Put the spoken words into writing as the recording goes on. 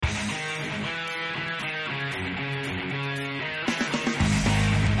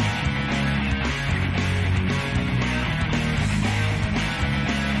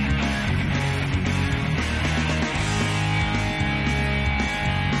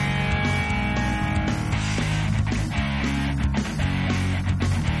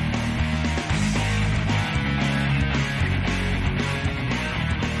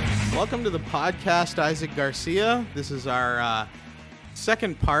Welcome to the podcast, Isaac Garcia. This is our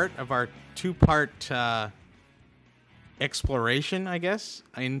second part of our two-part exploration, I guess,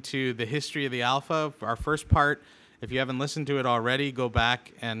 into the history of the Alpha. Our first part, if you haven't listened to it already, go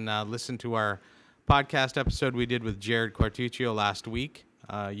back and listen to our podcast episode we did with Jared Quartuccio last week.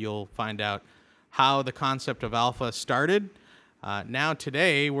 You'll find out how the concept of Alpha started. Now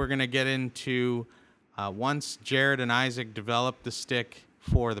today, we're going to get into once Jared and Isaac developed the stick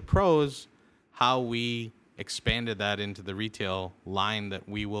for the pros, how we expanded that into the retail line that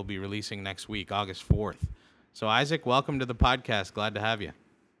we will be releasing next week, August 4th. So Isaac, welcome to the podcast. Glad to have you.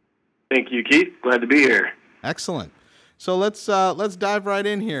 Thank you, Keith. Glad to be here. Excellent. So let's dive right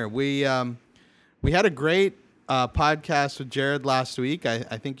in here. We had a great podcast with Jared last week. I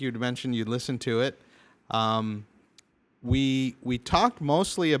think you'd mentioned you'd listened to it. We talked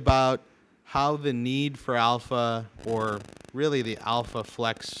mostly about how the need for Alpha, or really the Alpha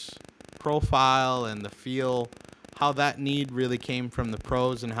Flex profile and the feel, how that need really came from the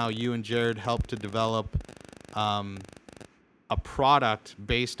pros and how you and Jared helped to develop a product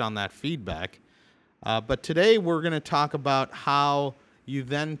based on that feedback. But today we're going to talk about how you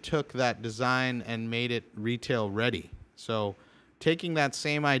then took that design and made it retail ready. So taking that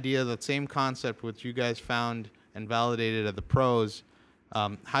same idea, that same concept which you guys found and validated at the pros,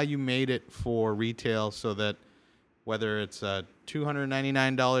 how you made it for retail so that whether it's a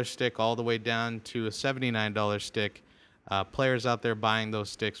 $299 stick all the way down to a $79 stick, players out there buying those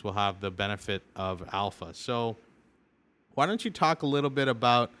sticks will have the benefit of Alpha. So why don't you talk a little bit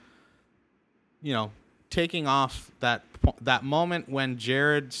about, taking off that moment when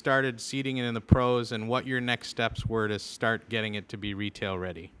Jared started seeding it in the pros and what your next steps were to start getting it to be retail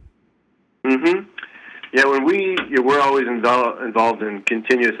ready? Mm-hmm. Yeah, when we're always involved in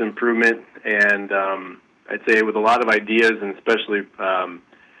continuous improvement, and I'd say with a lot of ideas and especially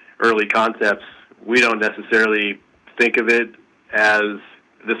early concepts, we don't necessarily think of it as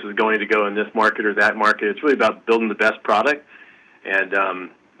this is going to go in this market or that market. It's really about building the best product, and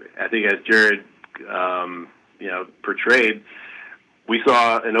I think as Jared portrayed, we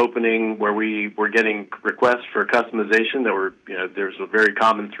saw an opening where we were getting requests for customization that were, there's a very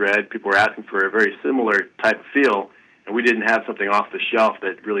common thread. People were asking for a very similar type of feel, and we didn't have something off the shelf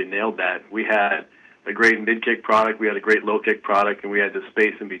that really nailed that. We had a great mid-kick product, we had a great low-kick product, and we had the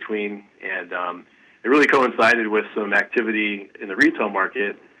space in between. And it really coincided with some activity in the retail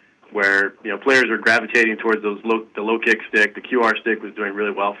market where, players were gravitating towards the low-kick stick. The QR stick was doing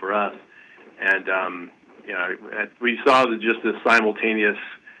really well for us. And we saw just this simultaneous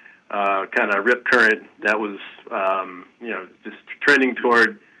kind of rip current that was, just trending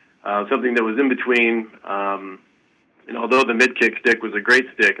toward something that was in between. And although the mid-kick stick was a great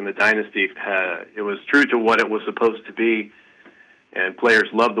stick in the Dynasty, it was true to what it was supposed to be, and players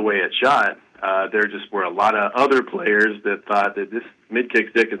loved the way it shot. There just were a lot of other players that thought that this mid-kick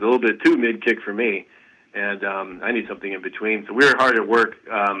stick is a little bit too mid-kick for me, and I need something in between. So we were hard at work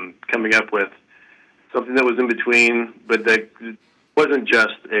coming up with something that was in between, but that wasn't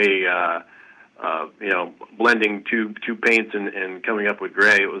just a blending two paints and coming up with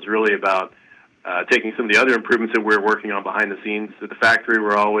gray. It was really about taking some of the other improvements that we were working on behind the scenes. At the factory,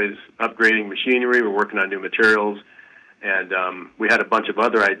 we're always upgrading machinery. We're working on new materials, and we had a bunch of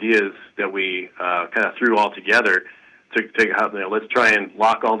other ideas that we kind of threw all together to let's try and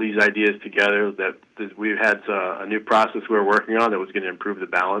lock all these ideas together. That we had a new process we were working on that was going to improve the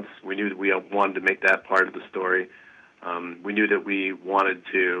balance. We knew that we wanted to make that part of the story. We knew that we wanted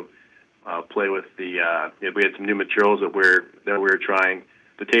to play with we had some new materials that we were trying.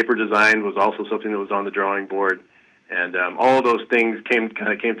 The taper design was also something that was on the drawing board, and all of those things came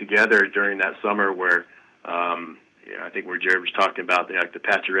together during that summer where. I think where Jared was talking about the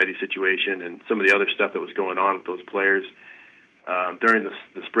Pacioretty situation and some of the other stuff that was going on with those players during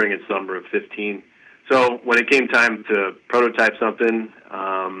the spring and summer of 2015. So when it came time to prototype something,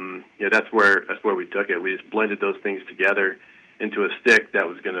 that's where we took it. We just blended those things together into a stick that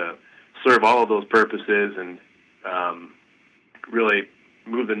was going to serve all of those purposes and really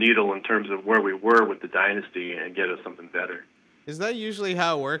move the needle in terms of where we were with the Dynasty and get us something better. Is that usually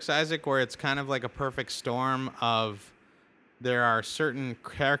how it works, Isaac, where it's kind of like a perfect storm of there are certain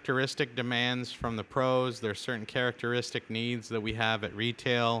characteristic demands from the pros, there's certain characteristic needs that we have at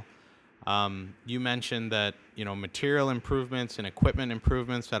retail? You mentioned that, material improvements and equipment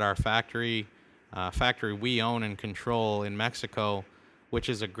improvements at our factory we own and control in Mexico, which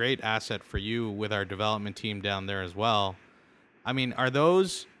is a great asset for you with our development team down there as well. I mean,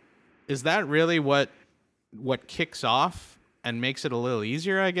 is that really what kicks off and makes it a little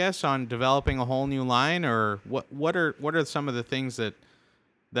easier, I guess, on developing a whole new line? Or what are some of the things that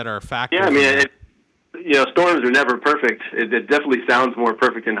that are Yeah, I factors in mean, that? storms are never perfect. It definitely sounds more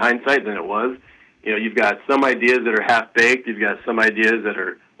perfect in hindsight than it was. You've got some ideas that are half baked. You've got some ideas that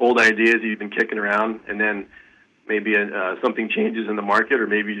are old ideas that you've been kicking around, and then maybe something changes in the market, or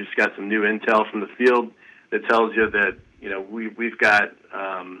maybe you just got some new intel from the field that tells you that we've got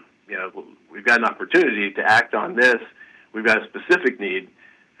we've got an opportunity to act on this. We've got a specific need,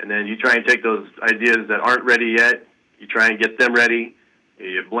 and then you try and take those ideas that aren't ready yet. You try and get them ready.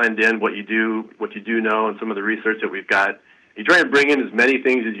 You blend in what you do know, and some of the research that we've got. You try and bring in as many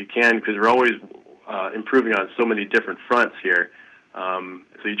things as you can because we're always improving on so many different fronts here.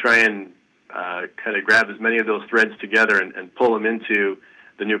 So you try and kind of grab as many of those threads together and pull them into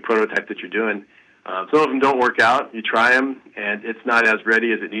the new prototype that you're doing. Some of them don't work out. You try them, and it's not as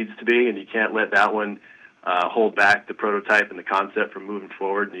ready as it needs to be, and you can't let that one hold back the prototype and the concept from moving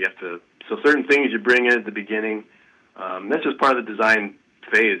forward. And you have to. So certain things you bring in at the beginning. That's just part of the design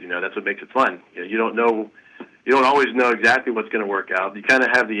phase. That's what makes it fun. You don't know. You don't always know exactly what's going to work out. You kind of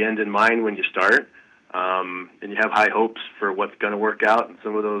have the end in mind when you start, and you have high hopes for what's going to work out. And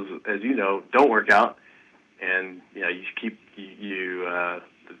some of those, as you know, don't work out. And you keep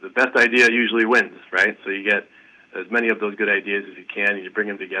the best idea usually wins, right? So you get as many of those good ideas as you can, and you bring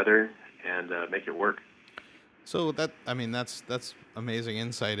them together and make it work. So that's amazing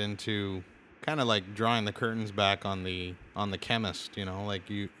insight into kind of like drawing the curtains back on the chemist.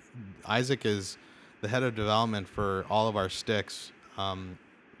 Isaac is the head of development for all of our sticks,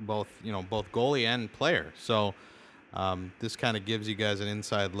 both goalie and player. So this kind of gives you guys an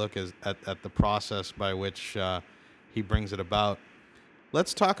inside look at the process by which he brings it about.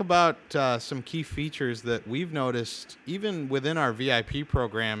 Let's talk about some key features that we've noticed, even within our VIP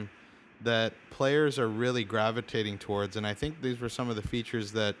program, that players are really gravitating towards. And I think these were some of the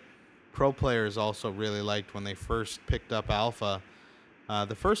features that pro players also really liked when they first picked up Alpha.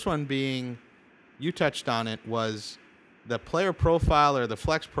 The first one being, you touched on it, was the player profile or the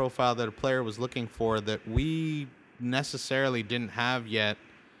flex profile that a player was looking for that we necessarily didn't have yet.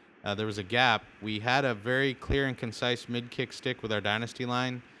 There was a gap. We had a very clear and concise mid-kick stick with our Dynasty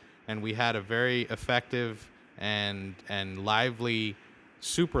line, and we had a very effective and lively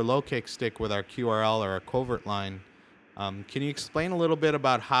super low-kick stick with our QRL or our covert line. Can you explain a little bit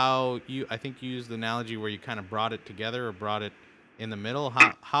about how I think you used the analogy where you kind of brought it together or brought it in the middle?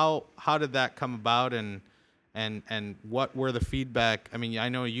 How did that come about, and what were the feedback? I mean, I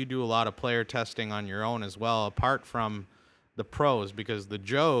know you do a lot of player testing on your own as well, apart from the pros, because the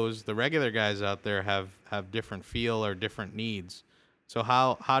Joes, the regular guys out there, have different feel or different needs. So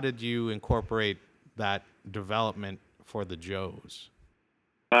how did you incorporate that development for the Joes?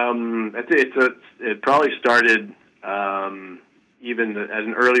 I'd say it probably started even at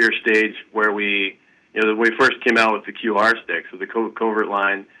an earlier stage where when we first came out with the QR sticks, with the covert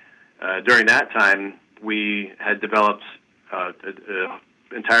line. During that time, we had developed an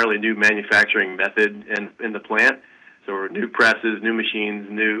entirely new manufacturing method in the plant. So new presses, new machines,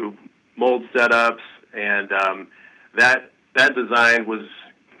 new mold setups, and that design was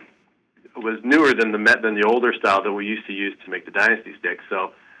newer than the older style that we used to use to make the Dynasty sticks.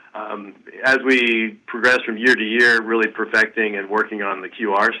 So as we progressed from year to year, really perfecting and working on the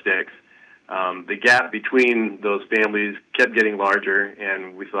QR sticks, the gap between those families kept getting larger,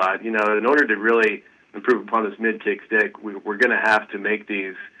 and we thought, in order to really improve upon this mid-kick stick, we're going to have to make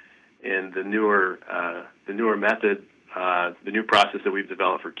these in the newer method, the new process that we've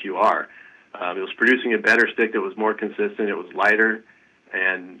developed for QR. It was producing a better stick that was more consistent. It was lighter,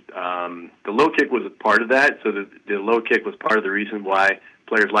 and the low kick was a part of that. So the low kick was part of the reason why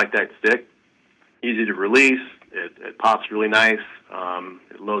players like that stick. Easy to release. It pops really nice.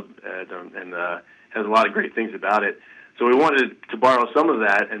 It loads and has a lot of great things about it. So we wanted to borrow some of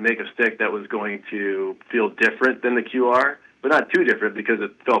that and make a stick that was going to feel different than the QR, but not too different because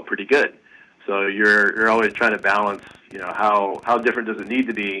it felt pretty good. So you're always trying to balance, how different does it need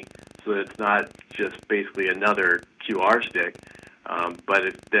to be so that it's not just basically another QR stick, but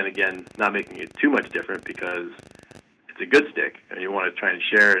it's then again not making it too much different because it's a good stick, and you want to try and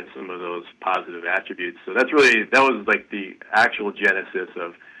share in some of those positive attributes. So that was like the actual genesis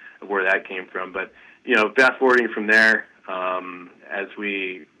of where that came from. But fast forwarding from there, as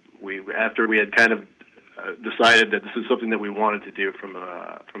we after we had kind of decided that this is something that we wanted to do from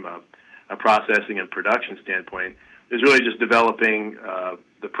a processing and production standpoint, is really just developing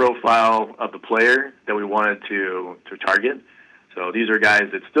the profile of the player that we wanted to target. So these are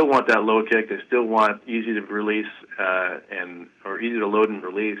guys that still want that low kick. They still want easy to release or easy to load and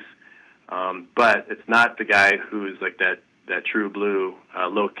release. But it's not the guy who's like that true blue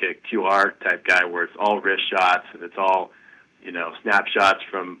low kick QR type guy where it's all wrist shots and it's all snapshots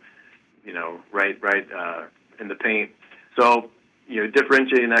from, right in the paint. So,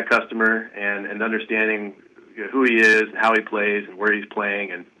 differentiating that customer and understanding who he is, how he plays, and where he's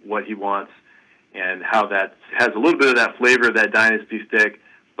playing, and what he wants, and how that has a little bit of that flavor of that Dynasty stick,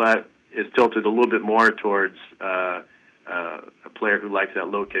 but is tilted a little bit more towards a player who likes that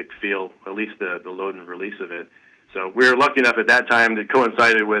low kick feel, at least the load and release of it. So we were lucky enough at that time that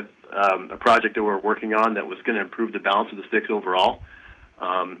coincided with a project that we were working on that was going to improve the balance of the sticks overall,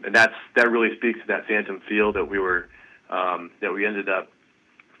 and that really speaks to that phantom feel that we ended up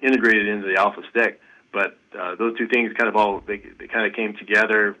integrated into the Alpha stick. But those two things kind of came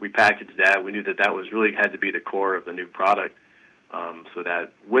together. We packaged that. We knew that was really had to be the core of the new product. So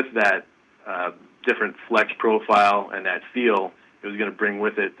that with that different flex profile and that feel, it was going to bring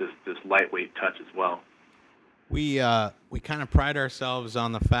with it this lightweight touch as well. We kind of pride ourselves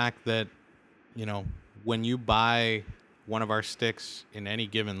on the fact that, when you buy one of our sticks in any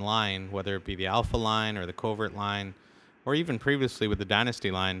given line, whether it be the Alpha line or the Covert line, or even previously with the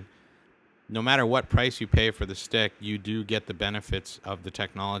Dynasty line, no matter what price you pay for the stick, you do get the benefits of the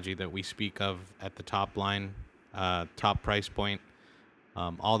technology that we speak of at the top line, top price point,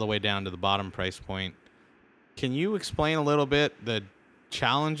 all the way down to the bottom price point. Can you explain a little bit the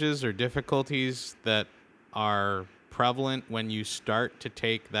challenges or difficulties that are prevalent when you start to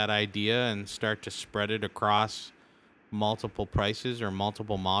take that idea and start to spread it across multiple prices or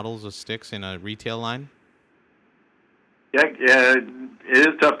multiple models of sticks in a retail line? Yeah, it is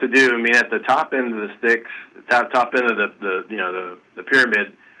tough to do. I mean, at the top end of the sticks, top end of the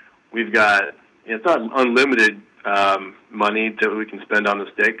pyramid, we've got it's not unlimited money that we can spend on the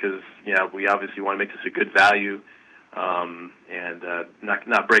stick because we obviously want to make this a good value and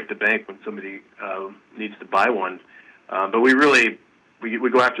not break the bank when somebody needs to buy one. But we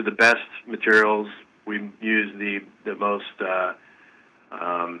go after the best materials. We use the most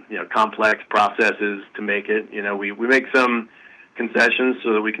complex processes to make it. We make some concessions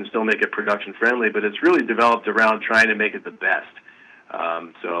so that we can still make it production friendly, but it's really developed around trying to make it the best.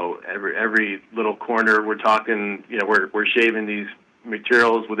 So every little corner we're talking, we're shaving these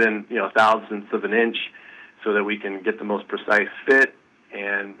materials within thousandths of an inch so that we can get the most precise fit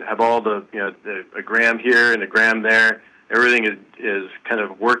and have all a gram here and a gram there. Everything is kind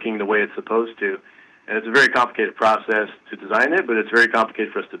of working the way it's supposed to. And it's a very complicated process to design it, but it's very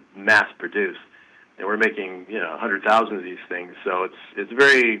complicated for us to mass produce. And we're making 100,000 of these things, so it's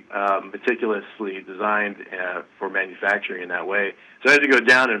very meticulously designed for manufacturing in that way. So as you go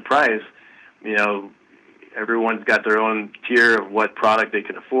down in price, everyone's got their own tier of what product they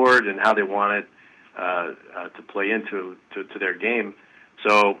can afford and how they want it to play into their game.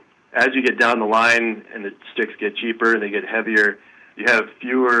 So as you get down the line and the sticks get cheaper and they get heavier, you have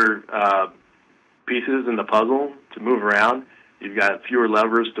fewer pieces in the puzzle to move around. You've got fewer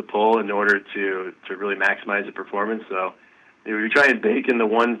levers to pull in order to really maximize the performance. So we try and bake in the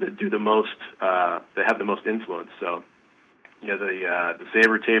ones that do the most, that have the most influence. So the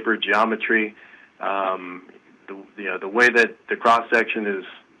saber taper geometry, the way that the cross section is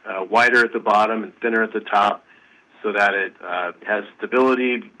wider at the bottom and thinner at the top, so that it has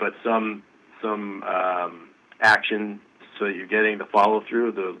stability but some action, so that you're getting the follow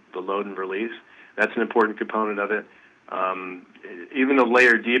through, the load and release. That's an important component of it. Even a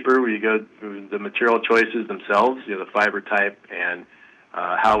layer deeper, where you go the material choices themselves, the fiber type and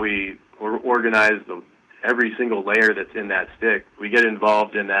how we organize every single layer that's in that stick. We get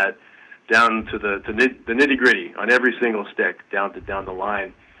involved in that down to the nitty gritty on every single stick down the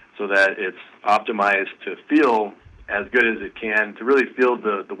line, so that it's optimized to feel as good as it can, to really feel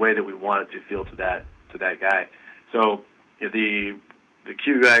the way that we want it to feel to that guy. So the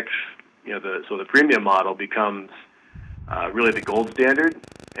QX, the premium model becomes really the gold standard,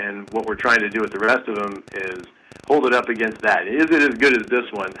 and what we're trying to do with the rest of them is hold it up against that. Is it as good as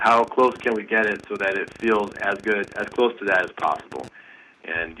this one? How close can we get it so that it feels as good, as close to that as possible?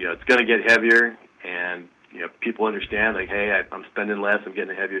 And it's going to get heavier, and people understand, like, hey, I'm spending less, I'm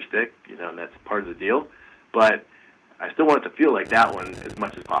getting a heavier stick, and that's part of the deal. But I still want it to feel like that one as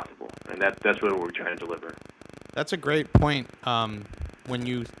much as possible, and that's really what we're trying to deliver. That's a great point. When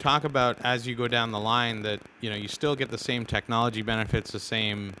you talk about, as you go down the line, that you still get the same technology benefits, the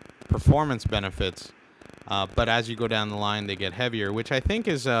same performance benefits, but as you go down the line, they get heavier, which I think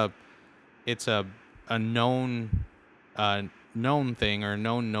is a known thing, or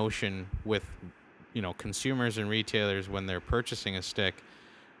known notion with consumers and retailers when they're purchasing a stick.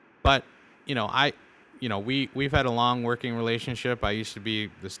 But we've had a long working relationship. I used to be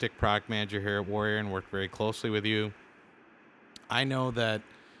the stick product manager here at Warrior and worked very closely with you. I know that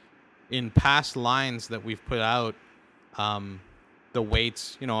in past lines that we've put out, The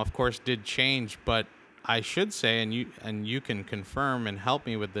weights, of course, did change, but I should say, and you can confirm and help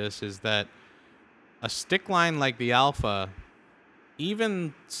me with this, is that a stick line like the Alpha,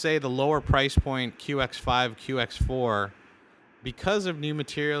 even say the lower price point QX5, QX4, because of new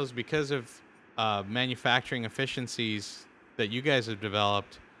materials, because of manufacturing efficiencies that you guys have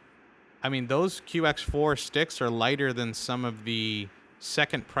developed, I mean, those QX4 sticks are lighter than some of the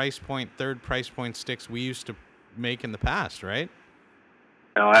second price point, third price point sticks we used to make in the past, right?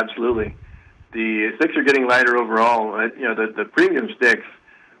 Oh, absolutely. The sticks are getting lighter overall. The premium sticks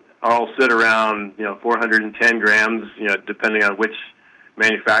all sit around 410 grams, depending on which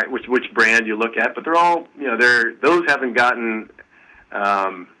brand you look at. But they're all those haven't gotten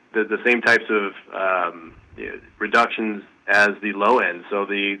the same types of reductions as the low end. So at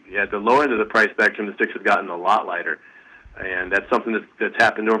the low end of the price spectrum, the sticks have gotten a lot lighter, and that's something that's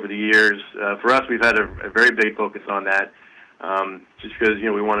happened over the years. For us, we've had a very big focus on that, just because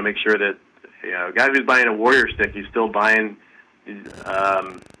we want to make sure that a guy who's buying a Warrior stick, he's still buying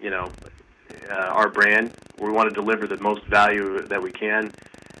our brand. We want to deliver the most value that we can,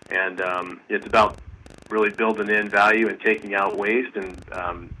 and it's about really building in value and taking out waste and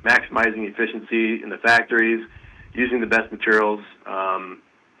maximizing efficiency in the factories, using the best materials.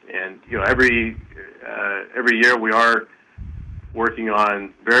 And every year we are working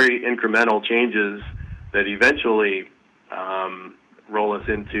on very incremental changes that eventually roll us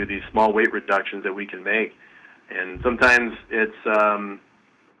into these small weight reductions that we can make. And sometimes it's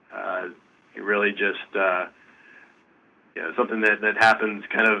really just something that happens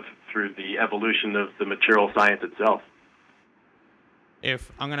kind of through the evolution of the material science itself.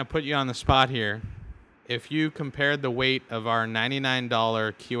 If I'm going to put you on the spot here, if you compared the weight of our $99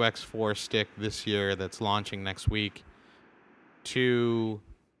 QX4 stick this year that's launching next week to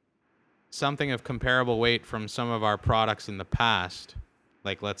something of comparable weight from some of our products in the past,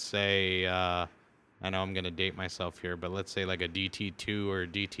 like let's say, I know I'm going to date myself here, but let's say like a DT2 or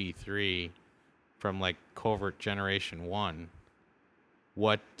DT3 from like Covert Generation 1,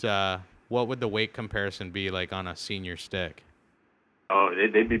 what would the weight comparison be like on a senior stick? Oh,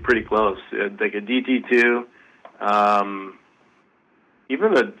 they'd be pretty close. Like a DT2,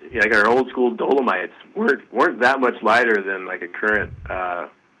 even like our old school Dolomites weren't that much lighter than like a current,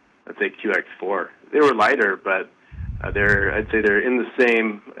 let's say QX4. They were lighter, but I'd say they're in the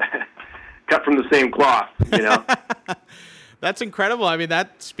same, cut from the same cloth, That's incredible. I mean,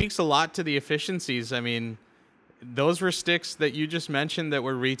 that speaks a lot to the efficiencies. I mean, those were sticks that you just mentioned that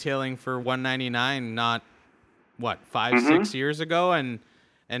were retailing for $199, not what, 5-6 years ago, and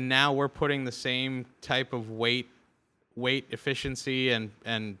now we're putting the same type of weight efficiency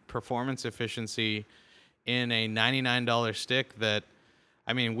and performance efficiency in a $99 stick that,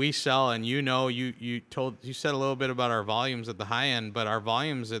 I mean, we sell. And you said a little bit about our volumes at the high end, but our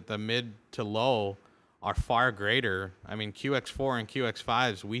volumes at the mid to low are far greater. I mean, QX4 and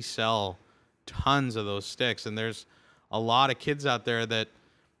QX5s, we sell tons of those sticks, and there's a lot of kids out there that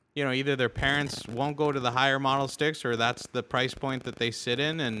either their parents won't go to the higher model sticks, or that's the price point that they sit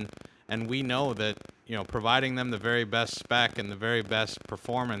in, and we know that providing them the very best spec and the very best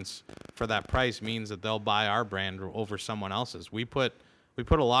performance for that price means that they'll buy our brand over someone else's. We put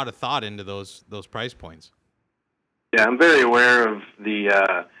a lot of thought into those price points. Yeah, I'm very aware of the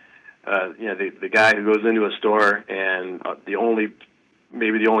guy who goes into a store and the only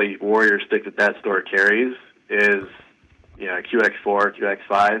Warrior stick that store carries is QX4,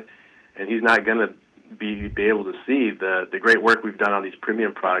 QX5, and he's not going to be able to see the great work we've done on these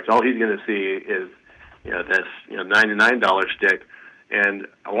premium products. All he's going to see is this $99 stick, and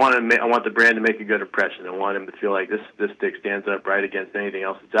I want the brand to make a good impression. I want him to feel like this stick stands up right against anything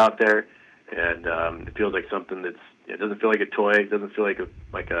else that's out there, and it feels like something it doesn't feel like a toy, it doesn't feel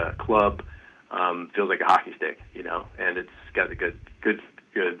like a club, feels like a hockey stick, and it's got a good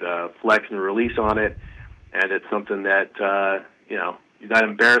flex and release on it. And it's something that you're not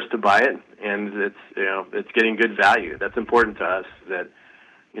embarrassed to buy it, and it's getting good value. That's important to us.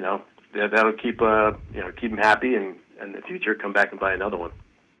 That'll keep them happy, and in the future come back and buy another one.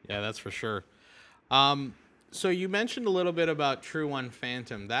 Yeah, that's for sure. So you mentioned a little bit about True One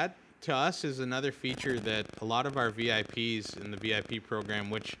Phantom. That to us is another feature that a lot of our VIPs in the VIP program,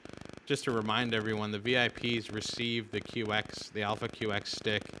 which just to remind everyone, the VIPs receive the Alpha QX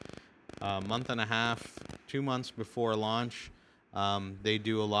stick a month and a half, 2 months before launch. They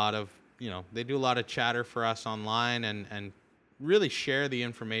do a lot of chatter for us online and really share the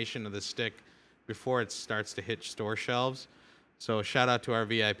information of the stick before it starts to hit store shelves. So shout out to our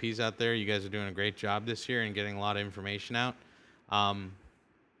VIPs out there. You guys are doing a great job this year and getting a lot of information out.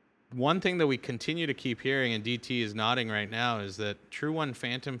 one thing that we continue to keep hearing, and DT is nodding right now, is that True One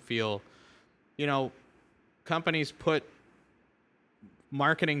Phantom Feel, you know, companies put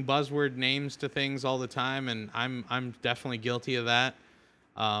marketing buzzword names to things all the time, and I'm definitely guilty of that.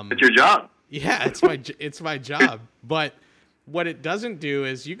 It's your job. Yeah, it's my job. But what it doesn't do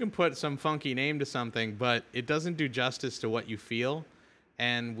is you can put some funky name to something, but it doesn't do justice to what you feel.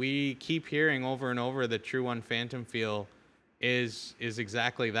 And we keep hearing over and over that True One Phantom Feel is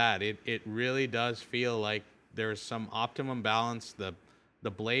exactly that. It really does feel like there's some optimum balance.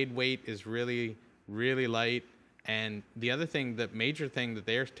 The blade weight is really, really light. And the other thing, the major thing that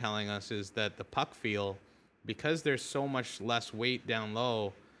they're telling us is that the puck feel, because there's so much less weight down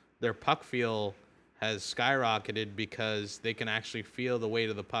low, their puck feel has skyrocketed because they can actually feel the weight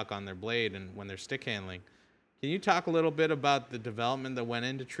of the puck on their blade and when they're stick handling. Can you talk a little bit about the development that went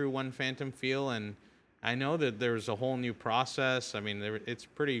into True One Phantom Feel? And I know that there's a whole new process. I mean, it's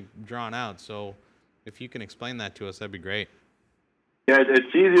pretty drawn out. So if you can explain that to us, that'd be great. Yeah,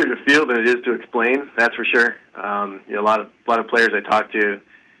 it's easier to feel than it is to explain. That's for sure. A lot of players I talk to,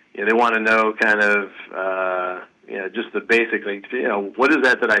 they want to know kind of just the basic, like, what is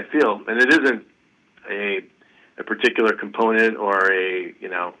that I feel, and it isn't a particular component or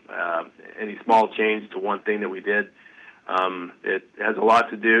any small change to one thing that we did. It has a lot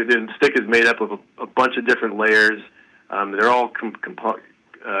to do. The stick is made up of a bunch of different layers. They're all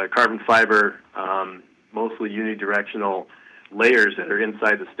carbon fiber, mostly unidirectional layers that are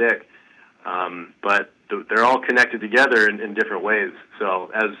inside the stick, but they're all connected together in different ways.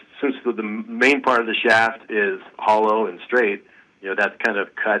 So since the main part of the shaft is hollow and straight, that's kind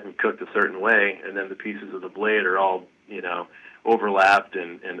of cut and cooked a certain way, and then the pieces of the blade are all overlapped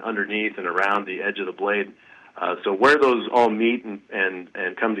and underneath and around the edge of the blade. So where those all meet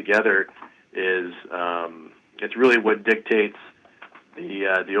and come together is it's really what dictates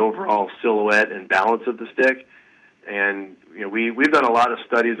the overall silhouette and balance of the stick. And we've done a lot of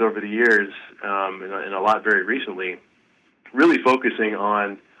studies over the years, and a lot very recently, really focusing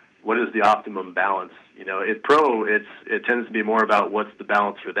on what is the optimum balance. At pro, it tends to be more about what's the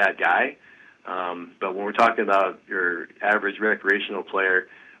balance for that guy. But when we're talking about your average recreational player,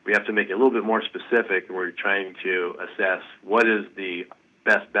 we have to make it a little bit more specific, and we're trying to assess what is the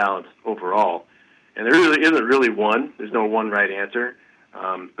best balance overall. And there really isn't really one. There's no one right answer.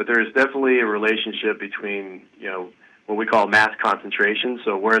 But there is definitely a relationship between, what we call mass concentration,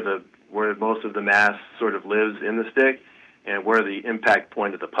 so where most of the mass sort of lives in the stick, and where the impact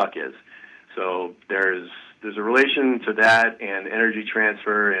point of the puck is. So there's a relation to that and energy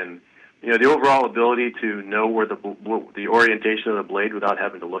transfer and the overall ability to know where the orientation of the blade without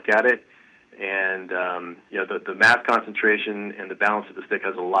having to look at it. And the mass concentration and the balance of the stick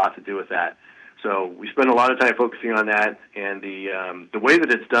has a lot to do with that. So we spend a lot of time focusing on that, and the way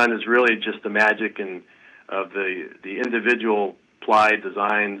that it's done is really just the magic of the individual ply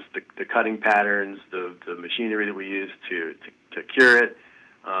designs, the cutting patterns, the machinery that we use to cure it.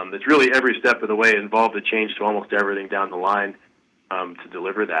 It's really every step of the way involved a change to almost everything down the line to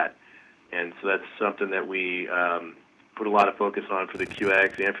deliver that. And so that's something that we put a lot of focus on for the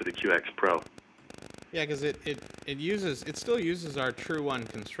QX and for the QX Pro. Yeah, because it still uses our True One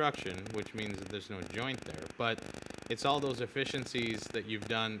construction, which means that there's no joint there. But it's all those efficiencies that you've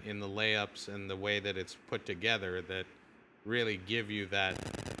done in the layups and the way that it's put together that really give you that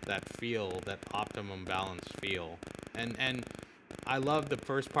feel, that optimum balance feel. And I love the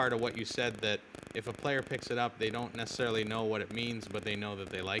first part of what you said, that if a player picks it up, they don't necessarily know what it means, but they know that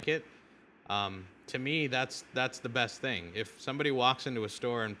they like it. To me, that's the best thing. If somebody walks into a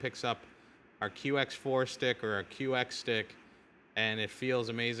store and picks up our QX4 stick or our QX stick and it feels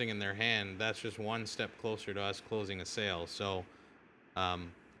amazing in their hand, that's just one step closer to us closing a sale. So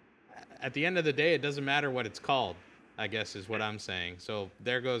at the end of the day, it doesn't matter what it's called, I guess is what I'm saying. So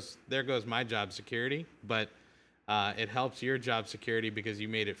there goes my job security, but it helps your job security because you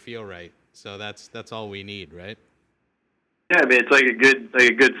made it feel right. So that's all we need, right? Yeah, I mean, it's like a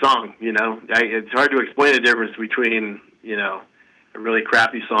good song, It's hard to explain the difference between, a really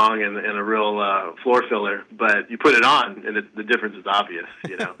crappy song and a real floor filler, but you put it on and the difference is obvious,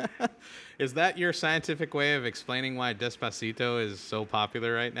 Is that your scientific way of explaining why Despacito is so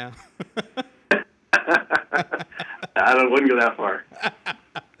popular right now? I wouldn't go that far.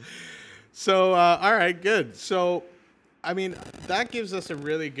 So, all right, good. So, I mean, that gives us a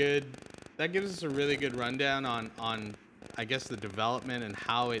really good rundown on I guess the development and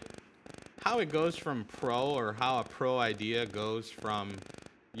how it goes from pro, or how a pro idea goes from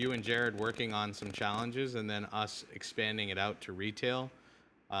you and Jared working on some challenges and then us expanding it out to retail.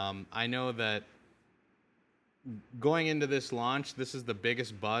 I know that going into this launch, this is the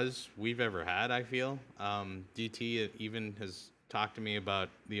biggest buzz we've ever had, I feel. DT even has talked to me about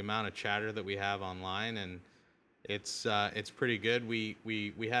the amount of chatter that we have online, and it's pretty good. We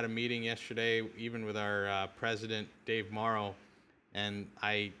had a meeting yesterday, even with our president, Dave Morrow, and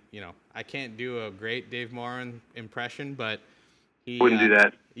I can't do a great Dave Morrow impression, but he Wouldn't do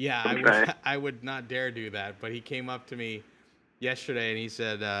that. yeah, I'm trying. I would not dare do that. But he came up to me yesterday and he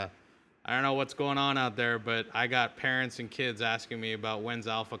said, I don't know what's going on out there, but I got parents and kids asking me about when's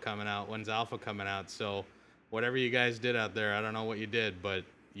Alpha coming out, when's Alpha coming out. So whatever you guys did out there, I don't know what you did, but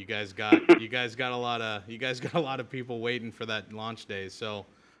you guys got a lot of people waiting for that launch day. So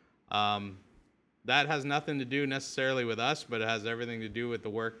um, that has nothing to do necessarily with us, but it has everything to do with the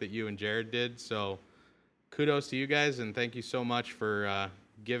work that you and Jared did. So kudos to you guys, and thank you so much for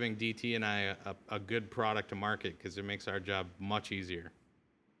giving DT and I a good product to market, because it makes our job much easier.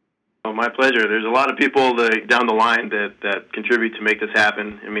 Oh, my pleasure. There's a lot of people down the line that contribute to make this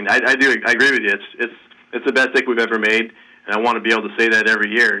happen. I mean, I agree with you. It's the best stick we've ever made, and I want to be able to say that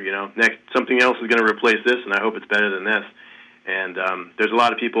every year. Next something else is going to replace this, and I hope it's better than this. And there's a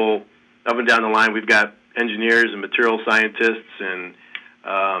lot of people up and down the line. We've got engineers and material scientists, and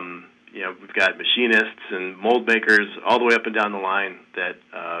we've got machinists and mold makers all the way up and down the line that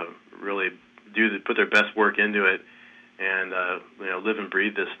really put their best work into it, and live and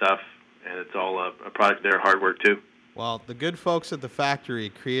breathe this stuff. And it's all a product of their hard work too. Well, the good folks at the factory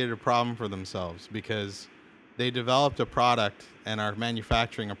created a problem for themselves, because they developed a product and are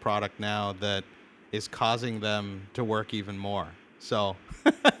manufacturing a product now that is causing them to work even more. So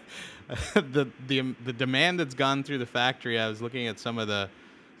the demand that's gone through the factory, I was looking at some of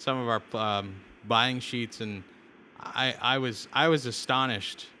our buying sheets, and I was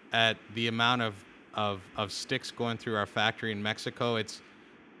astonished at the amount of sticks going through our factory in Mexico. It's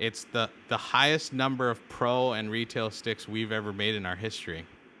the highest number of pro and retail sticks we've ever made in our history.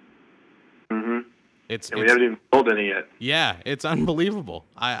 Mm-hmm. And we haven't even sold any yet. Yeah, it's unbelievable.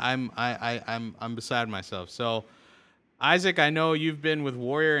 I'm beside myself. So, Isaac, I know you've been with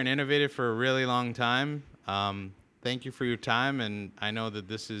Warrior and Innovative for a really long time. Thank you for your time, and I know that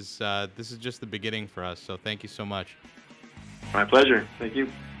this is just the beginning for us. So thank you so much. My pleasure. Thank you.